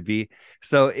they could be.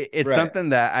 So it's Right. something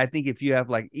that I think if you have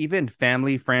like even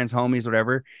family, friends, homies,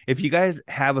 whatever, if you guys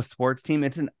have a sports team,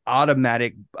 it's an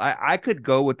automatic. I could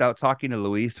go without talking to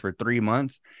Luis for 3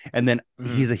 months, and then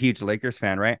he's Hmm. a huge Lakers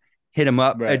fan, right? Hit him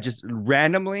up and Right. just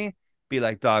randomly be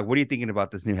like, "Dog, what are you thinking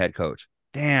about this new head coach?"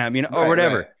 Damn, or Right.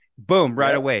 whatever. Right. Boom, right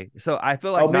Yep. away. So I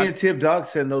feel Oh, like me not and Tib Dog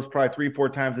send those probably 3, 4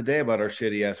 times a day about our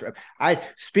shitty ass rap. I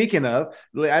speaking of,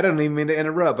 I don't even mean to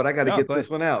interrupt, but I got to no, get go this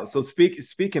ahead. one out. So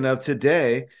speaking of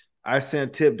today, I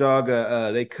sent Tip Dog.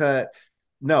 They cut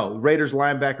no Raiders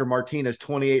linebacker Martinez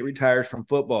 28 retires from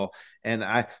football, and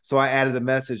I added the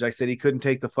message. I said he couldn't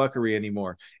take the fuckery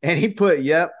anymore, and he put,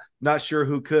 "Yep, not sure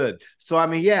who could." So I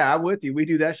mean, yeah, I'm with you. We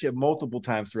do that shit multiple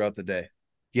times throughout the day.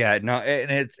 Yeah, no,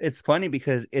 and it's funny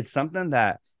because it's something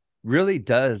that really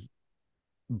does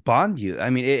bond you. I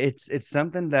mean, it's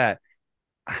something that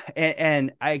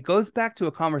and it goes back to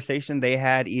a conversation they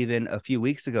had even a few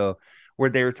weeks ago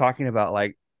where they were talking about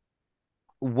like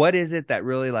what is it that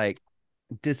really like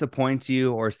disappoints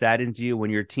you or saddens you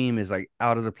when your team is like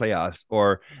out of the playoffs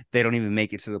or they don't even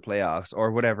make it to the playoffs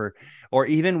or whatever, or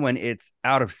even when it's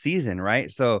out of season, right?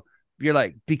 So you're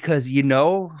like, because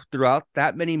throughout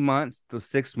that many months, those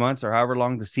 6 months or however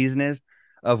long the season is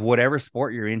of whatever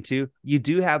sport you're into, you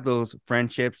do have those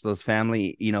friendships, those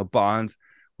family, bonds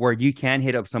where you can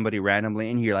hit up somebody randomly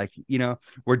and you're like,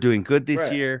 we're doing good this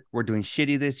Right. year, we're doing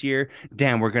shitty this year,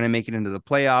 damn, we're going to make it into the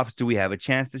playoffs. Do we have a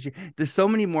chance this year? There's so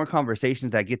many more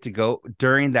conversations that get to go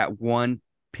during that one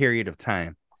period of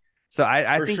time. So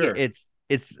I For think sure. it's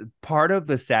part of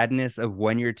the sadness of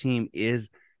when your team is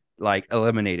like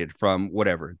eliminated from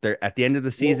whatever. They're at the end of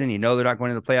the season, Well, they're not going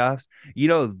to the playoffs.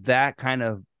 That kind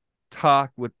of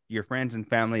talk with your friends and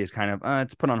family is kind of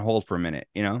it's put on hold for a minute.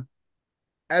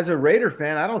 as a Raider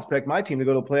fan, I don't expect my team to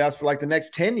go to playoffs for like the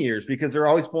next 10 years because they're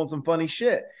always pulling some funny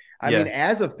shit. I mean, Yeah.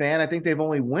 as a fan, I think they've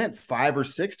only went 5 or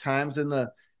 6 times in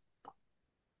the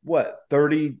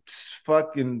 30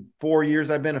 fucking 4 years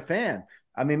I've been a fan.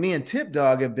 I mean, me and Tip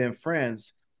Dog have been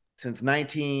friends since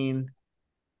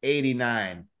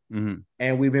 1989, Mm-hmm.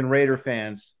 and we've been Raider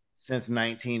fans since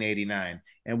 1989.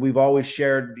 And we've always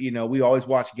shared, we always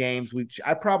watch games.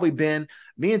 I probably been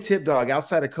me and Tip Dog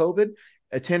outside of COVID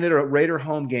attended a Raider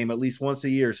home game at least once a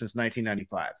year since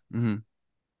 1995. Mm-hmm.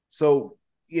 So,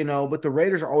 but the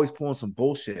Raiders are always pulling some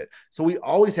bullshit. So we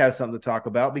always have something to talk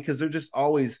about because they're just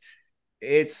always,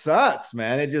 it sucks,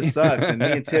 man. It just sucks. And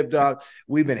me and Tip Dog,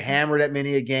 we've been hammered at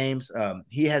many a games.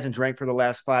 He hasn't drank for the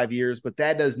last 5 years, but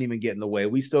that doesn't even get in the way.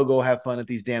 We still go have fun at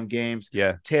these damn games,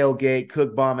 Yeah. tailgate,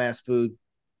 cook bomb ass food.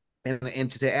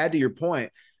 And to add to your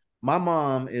point, my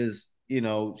mom is,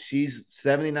 she's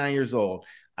 79 years old.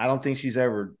 I don't think she's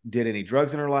ever did any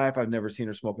drugs in her life. I've never seen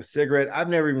her smoke a cigarette. I've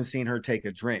never even seen her take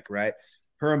a drink, right?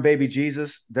 Her and baby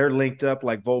Jesus, they're linked up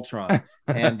like Voltron.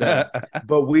 And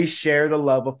but we share the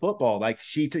love of football. Like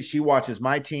she watches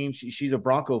my team. She's a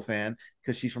Bronco fan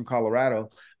because she's from Colorado.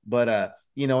 But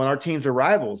and our teams are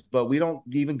rivals, but we don't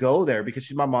even go there because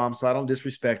she's my mom, so I don't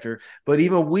disrespect her. But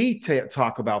even we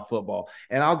talk about football,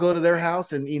 and I'll go to their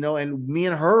house, and and me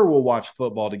and her will watch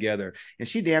football together. And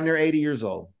she damn near 80 years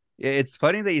old. It's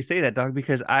funny that you say that, dog,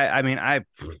 because I mean, I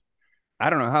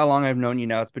don't know how long I've known you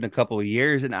now. It's been a couple of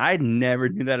years, and I never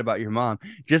knew that about your mom.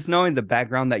 Just knowing the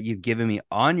background that you've given me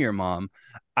on your mom,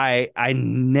 I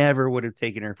never would have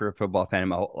taken her for a football fan in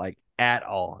my whole, like at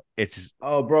all. It's just,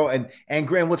 Oh, bro, and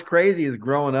Graham, what's crazy is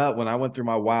growing up when I went through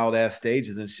my wild ass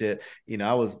stages and shit.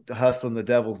 I was hustling the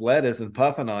devil's lettuce and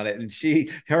puffing on it, and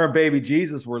her and baby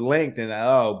Jesus were linked, and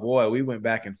oh boy, we went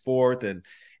back and forth, and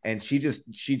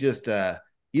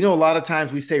a lot of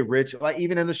times we say rich, like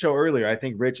even in the show earlier, I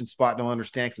think Rich and Spot don't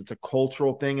understand because it's a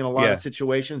cultural thing in a lot of yeah.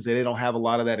 situations. They don't have a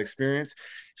lot of that experience.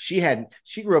 She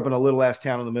grew up in a little ass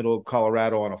town in the middle of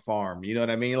Colorado on a farm. You know what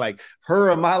I mean? Like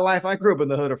her in my life, I grew up in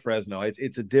the hood of Fresno.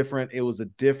 It was a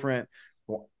different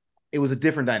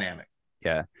dynamic.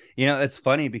 Yeah. It's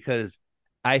funny because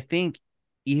I think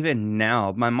even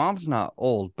now, my mom's not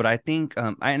old, but I think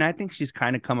I think she's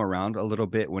kind of come around a little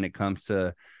bit when it comes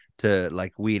to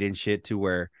like weed and shit, to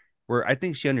where I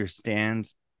think she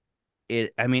understands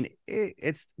it. I mean,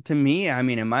 it's, to me, I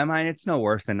mean, in my mind, it's no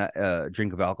worse than a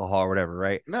drink of alcohol or whatever,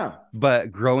 right? No,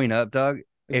 But growing up, Doug,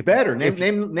 it's if better. if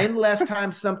Name the last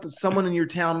time someone in your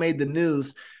town made the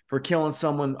news for killing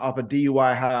someone off a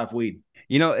DUI high off weed.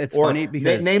 it's Or funny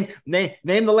because name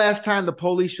the last time the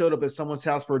police showed up at someone's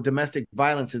house for a domestic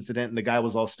violence incident and the guy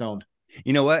was all stoned.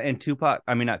 you know what? And Tupac,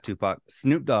 I mean, not Tupac,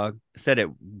 Snoop Dogg said it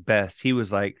best. He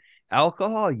was like,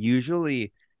 alcohol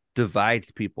usually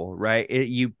divides people, right?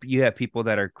 You have people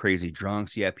that are crazy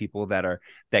drunks. You have people that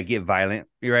get violent,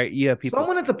 right? You have people,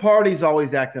 Someone at the party's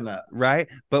always acting up. right?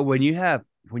 But when you have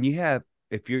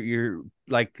if you're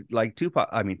like Tupac,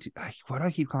 I mean, why do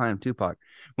I keep calling him Tupac?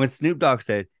 When Snoop Dogg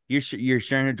said you're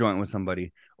sharing a joint with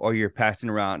somebody, or you're passing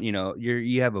around,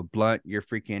 you have a blunt, you're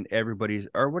freaking everybody's,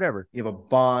 or whatever, You have a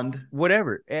bond.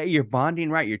 whatever, you're bonding,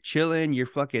 right? You're chilling, you're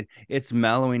fucking, it's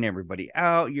mellowing everybody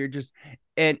out. You're just,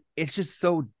 and it's just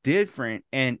so different.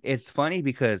 And it's funny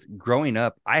because growing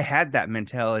up, I had that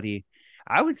mentality.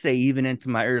 I would say even into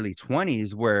my early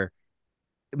 20s, where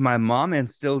my mom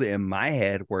instilled it in my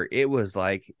head, where it was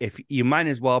like, if you might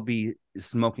as well be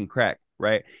smoking crack,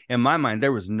 right? In my mind,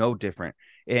 there was no difference,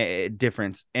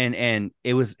 and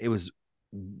it was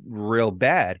real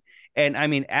bad. And I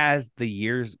mean, as the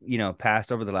years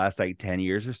passed over the last like 10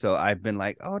 years or so, I've been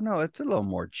like, oh no, it's a little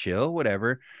more chill,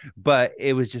 whatever. But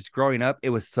it was just growing up, it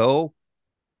was so,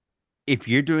 if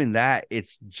you're doing that,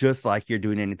 it's just like you're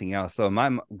doing anything else. So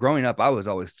my growing up, I was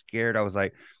always scared. I was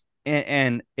like,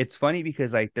 and it's funny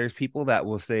because like there's people that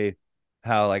will say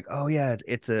how like, oh yeah,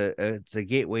 it's a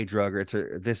gateway drug, or it's a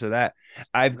this or that.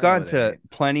 I've No, gone it to ain't.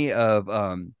 plenty of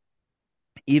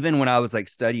even when I was like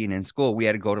studying in school, we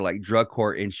had to go to like drug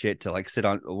court and shit to like sit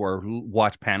on or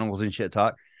watch panels and shit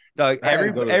talk. Like I had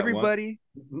to go to that once.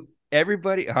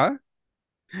 everybody, huh?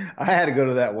 I had to go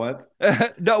to that once.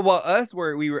 No, well,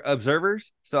 we were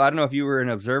observers. So I don't know if you were an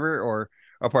observer or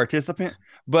a participant,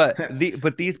 but these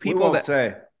We people won't that,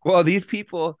 say. well, these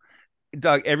people,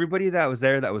 Doug, everybody that was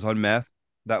there, that was on meth,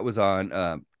 that was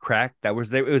on crack, that was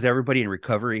there, it was everybody in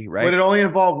recovery, But right? it only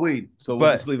involved weed. So we'll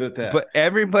But just leave it at that. but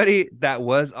everybody that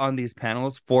was on these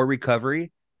panels for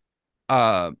recovery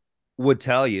uh, would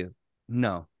tell you,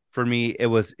 no, for me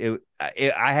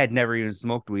I had never even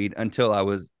smoked weed until I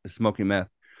was smoking meth,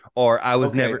 or I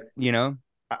was Okay. never,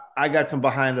 I got some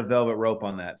behind the velvet rope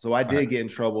on that. So I uh, did get in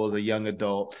trouble as a young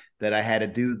adult that I had to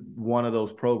do one of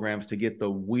those programs to get the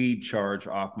weed charge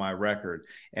off my record.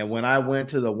 And when I went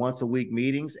to the once a week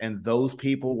meetings and those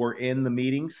people were in the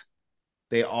meetings,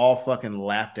 they all fucking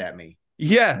laughed at me.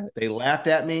 yeah, They laughed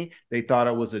at me. They thought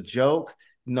it was a joke.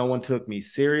 No one took me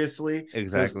seriously because,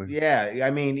 exactly. yeah, I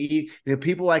mean, the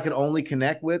people I could only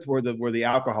connect with were the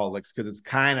alcoholics because it's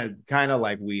kind of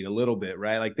like weed a little bit,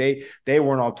 right? Like they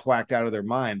weren't all twacked out of their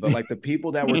mind, but like the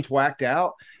people that were twacked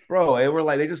out, bro, they were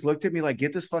like they just looked at me like,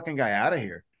 get this fucking guy out of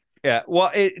here. Yeah,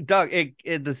 well, Doug,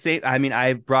 the same. I mean,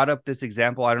 I brought up this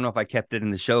example. I don't know if I kept it in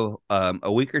the show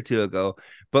a week or two ago,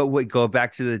 but we go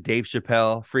back to the Dave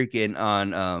Chappelle freaking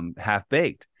on Half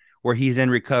Baked, where he's in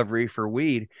recovery for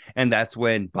weed, and that's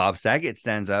when Bob Saget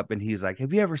stands up and he's like,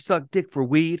 "Have you ever sucked dick for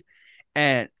weed?"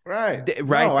 And Right?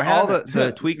 right, No, I all the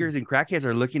haven't. tweakers and crackheads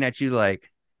are looking at you like,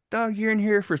 "Dog, you're in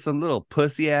here for some little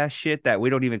pussy ass shit that we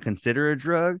don't even consider a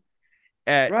drug."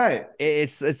 At Right.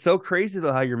 it's so crazy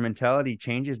though how your mentality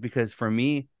changes, because for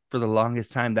me, for the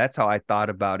longest time, that's how I thought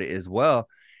about it as well.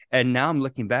 And now I'm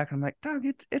looking back, I'm like, dog,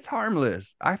 it's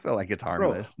harmless. I feel like it's Bro,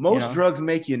 harmless, most drugs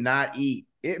make you not eat.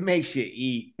 It makes you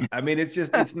eat. I mean,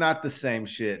 it's not the same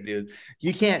shit, dude.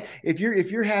 You can't if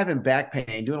you're having back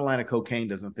pain, doing a line of cocaine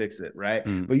doesn't fix it, right?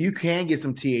 Mm, But you can get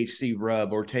some THC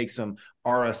rub or take some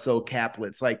RSO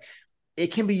caplets. Like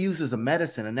it can be used as a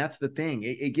medicine, and that's the thing.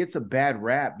 It gets a bad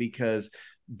rap because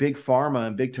big pharma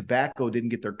and big tobacco didn't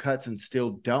get their cuts and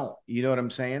still don't. You know what I'm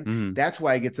saying? mm, That's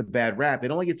why it gets a bad rap. It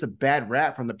only gets a bad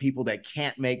rap from the people that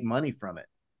can't make money from it.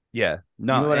 yeah, You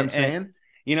no, know what I'm and saying?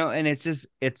 and it's just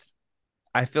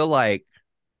I feel like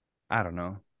I don't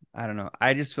know. I don't know.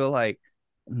 I just feel like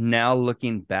now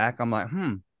looking back, I'm like,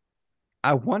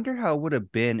 I wonder how it would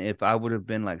have been if I would have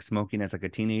been like smoking as like a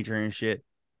teenager and shit.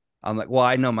 I'm like, well,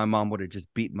 I know my mom would have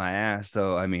just beat my ass.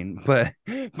 So I mean, but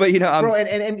Bro,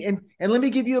 I'm and let me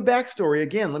give you a backstory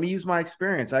again. Let me use my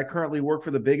experience. I currently work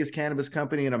for the biggest cannabis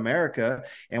company in America,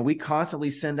 and we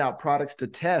constantly send out products to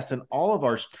test, and all of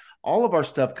our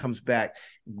stuff comes back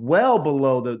well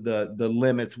below the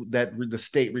limits that the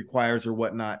state requires or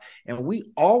whatnot. And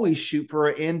we always shoot for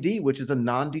an ND, which is a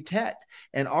non-detect.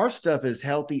 And our stuff is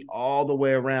healthy all the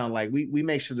way around. Like we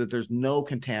make sure that there's no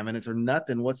contaminants or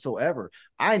nothing whatsoever.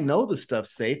 I know the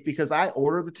stuff's safe because I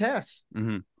order the tests.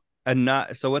 mhm. A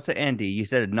not so what's an Andy? You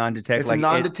said a non-detect It's a like it.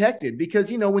 non-detected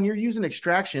because when you're using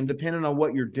extraction, depending on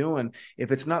what you're doing,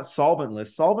 if it's not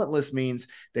solventless means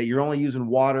that you're only using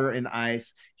water and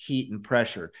ice, heat and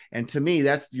pressure. And to me,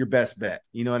 that's your best bet.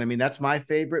 You know what I mean? That's my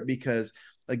favorite because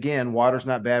again, water's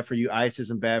not bad for you, ice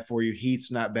isn't bad for you,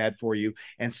 heat's not bad for you,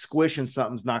 and squishing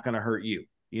something's not going to hurt you.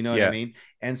 You know what I Yeah. mean?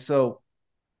 And so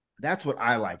that's what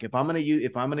I like. If I'm gonna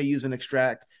use an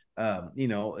extract,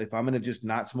 if I'm gonna just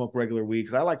not smoke regular weed,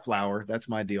 because I like flower, that's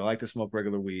my deal. I like to smoke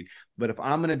regular weed. But if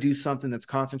I'm gonna do something that's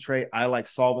concentrate, I like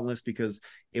solventless because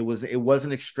it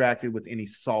wasn't extracted with any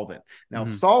solvent. Now,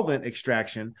 Hmm. solvent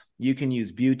extraction, you can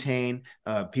use butane.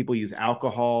 People use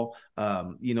alcohol.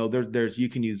 There's you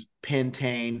can use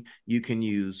pentane. You can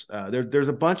use there's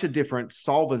a bunch of different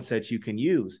solvents that you can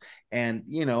use. And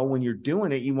when you're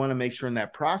doing it, you want to make sure in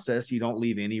that process you don't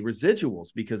leave any residuals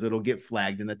because it'll get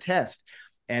flagged in the test.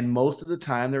 And most of the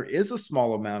time, there is a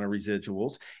small amount of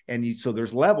residuals, and so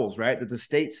there's levels, right, that the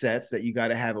state sets that you got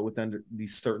to have it within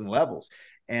these certain levels.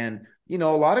 And a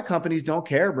lot of companies don't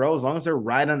care, bro. As long as they're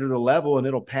right under the level and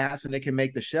it'll pass and they can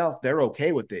make the shelf, they're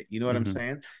okay with it. You know what I'm Hmm.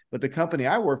 saying? But the company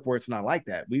I work for, it's not like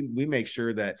that. We make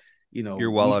sure that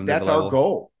You're well we under the that's our level.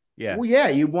 goal. Yeah. Well, yeah,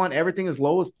 you want everything as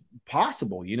low as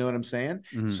possible. You know what I'm saying?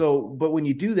 Hmm. So, but when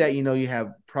you do that, you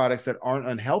have products that aren't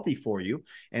unhealthy for you.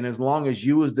 And as long as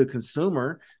you, as the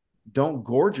consumer, don't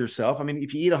gorge yourself. I mean,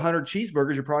 if you eat 100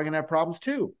 cheeseburgers, you're probably going to have problems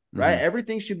too, right? Hmm.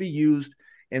 Everything should be used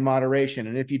in moderation.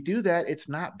 And if you do that, it's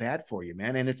not bad for you,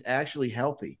 man. And it's actually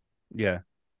healthy. Yeah.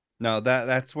 No,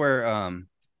 that's where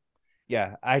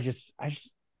yeah, I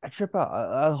trip out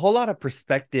a whole lot of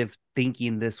perspective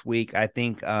thinking this week. I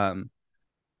think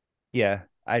yeah,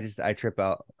 I trip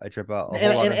out. I trip out a And,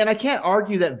 whole lot and of and I can't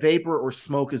argue that vapor or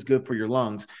smoke is good for your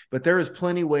lungs, but there is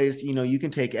plenty ways. You can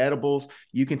take edibles,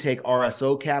 you can take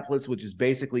RSO caplets, which is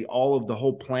basically all of the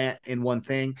whole plant in one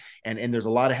thing, and there's a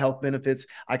lot of health benefits.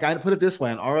 I kind of put it this way: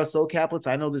 on RSO caplets,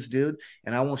 I know this dude,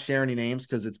 and I won't share any names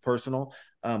because it's personal.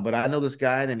 But I know this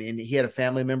guy, and he had a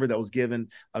family member that was given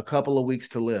a couple of weeks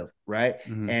to live, right?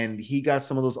 mhm. And he got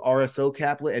some of those RSO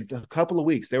caplet a couple of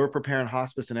weeks. They were preparing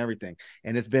hospice and everything,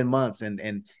 and it's been months,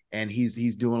 and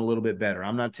he's doing a little bit better.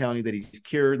 I'm not telling you that he's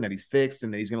cured and that he's fixed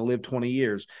and that he's going to live 20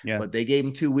 years, Yeah. but they gave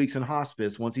him 2 weeks in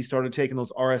hospice. Once he started taking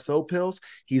those RSO pills,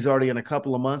 he's already in a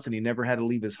couple of months and he never had to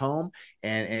leave his home.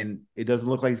 And it doesn't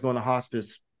look like he's going to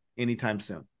hospice anytime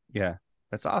soon. Yeah.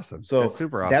 That's awesome. That's So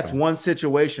super that's awesome. one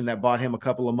situation that bought him a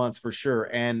couple of months for sure.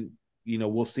 And,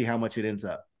 we'll see how much it ends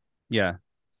up. Yeah.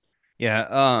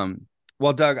 Yeah.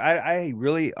 Well, Doug, I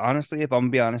really honestly, if I'm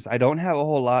gonna be honest, I don't have a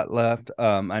whole lot left.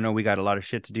 I know we got a lot of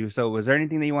shit to do. So was there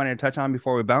anything that you wanted to touch on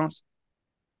before we bounce?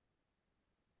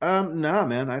 No,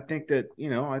 man. I think that,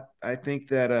 I think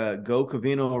that go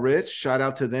Cavino Rich. Shout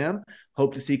out to them.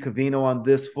 Hope to see Cavino on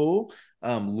this fool.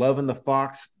 Loving the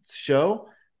Fox show.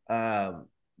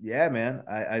 Yeah, man.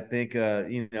 I think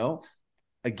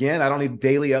again, I don't need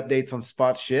daily updates on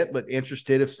spot shit, but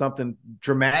interested if something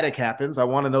dramatic happens. I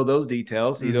want to know those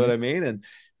details. You know what Hmm. I mean? And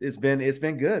it's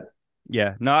been good.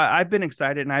 Yeah, no, I've been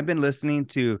excited and I've been listening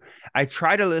to. I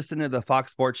try to listen to the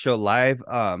Fox Sports Show live.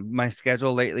 My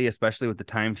schedule lately, especially with the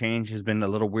time change, has been a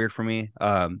little weird for me.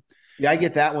 Yeah, I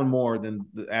get that one more than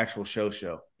the actual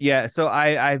show. Yeah, so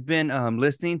I've been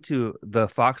listening to the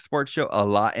Fox Sports Show a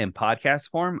lot in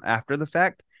podcast form after the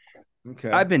fact.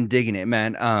 Okay. I've been digging it,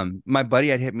 man. My buddy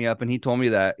had hit me up and he told me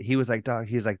that he was like, "Dog,"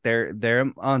 he's like,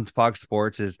 they're on Fox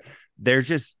Sports is they're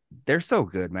just they're so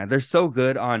good, man. They're so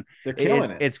good on They're it.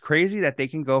 killing it. It's crazy that they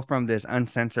can go from this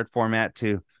uncensored format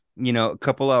to, a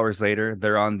couple hours later,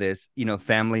 they're on this,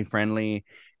 family friendly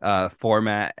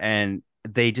format and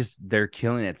they're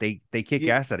killing it. They kick You,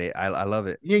 ass at it. I love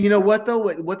it. you know what though?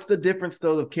 What's the difference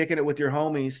though of kicking it with your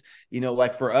homies?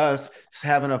 Like for us, just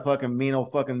having a fucking mean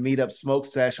old fucking meetup smoke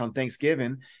sesh on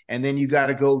Thanksgiving, and then you got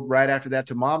to go right after that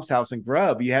to mom's house and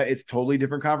grub. It's totally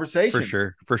different conversations.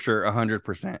 For sure,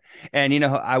 100%. And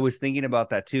I was thinking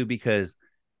about that too because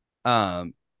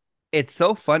um it's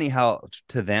so funny how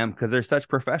to them, because they're such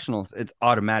professionals, it's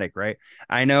automatic, right?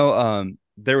 I know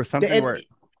there was something where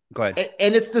go ahead.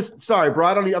 And it's this, sorry, bro.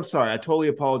 I'm sorry. I totally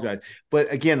apologize.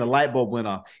 But again, the light bulb went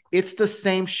off. It's the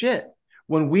same shit.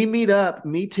 When we meet up,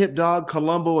 me, Tip Dog,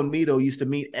 Columbo, and Mito used to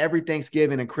meet every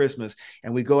Thanksgiving and Christmas,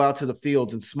 and we go out to the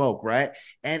fields and smoke, right?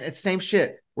 And it's the same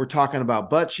shit. We're talking about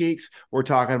butt cheeks. We're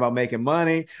talking about making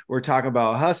money. We're talking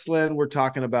about hustling. We're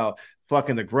talking about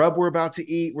fucking the grub we're about to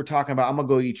eat. We're talking about, I'm going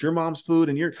to go eat your mom's food.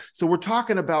 So we're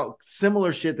talking about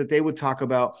similar shit that they would talk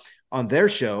about on their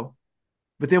show.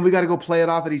 But then we got to go play it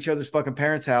off at each other's fucking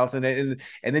parents' house. And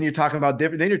then you're talking about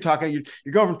different, then you're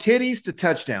going from titties to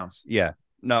touchdowns. Yeah.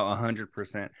 No,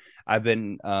 100%. I've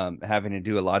been having to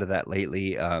do a lot of that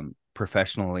lately,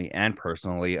 professionally and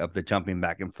personally, of the jumping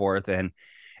back and forth, and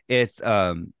it's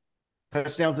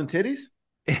touchdowns and titties.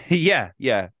 yeah,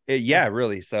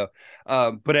 really. So,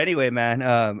 but anyway, man,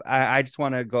 I just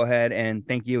want to go ahead and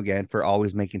thank you again for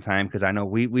always making time, because I know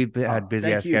we've had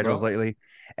busy ass schedules lately.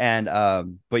 And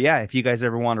but yeah, if you guys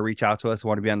ever want to reach out to us,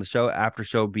 want to be on the show, After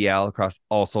Show BL across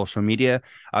all social media,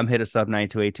 hit us up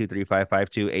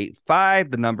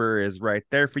 928-235-5285. The number is right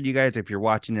there for you guys if you're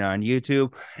watching it on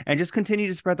YouTube, and just continue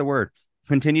to spread the word.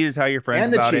 Continue to tell your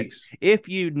friends about it. If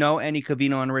you know any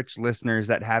Covino and Rich listeners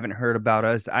that haven't heard about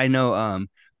us, I know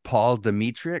Paul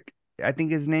Dimitrick, I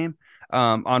think his name,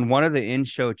 on one of the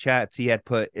in-show chats, he had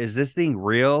put, "Is this thing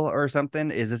real or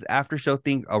something? Is this After Show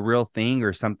thing a real thing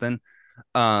or something?"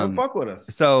 Don't fuck with us.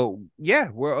 So yeah,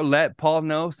 we'll let Paul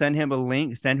know, send him a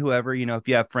link, send whoever, if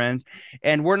you have friends.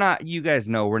 And we're not, you guys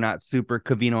know, we're not super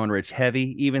Covino and Rich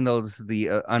heavy, even though this is the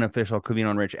unofficial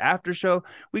Covino and Rich After Show.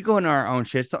 We go into our own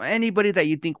shit. So anybody that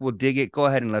you think will dig it, go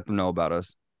ahead and let them know about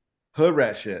us. Hood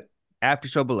rat shit. After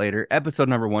Show but later, episode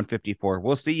number 154.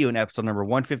 We'll see you in episode number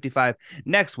 155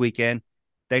 next weekend.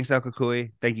 Thanks, El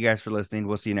Cucuy. Thank you guys for listening.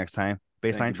 We'll see you next time.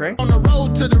 Baseline Trey. On the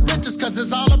road to the riches, cause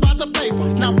it's all about the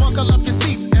paper. Now buckle up your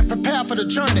seats and prepare for the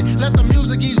journey. Let the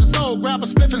music ease your soul, grab a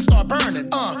spliff and start burning.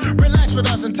 Relax with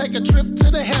us and take a trip to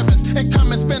the heavens. And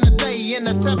come and spend a day in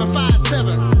the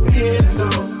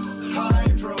 757.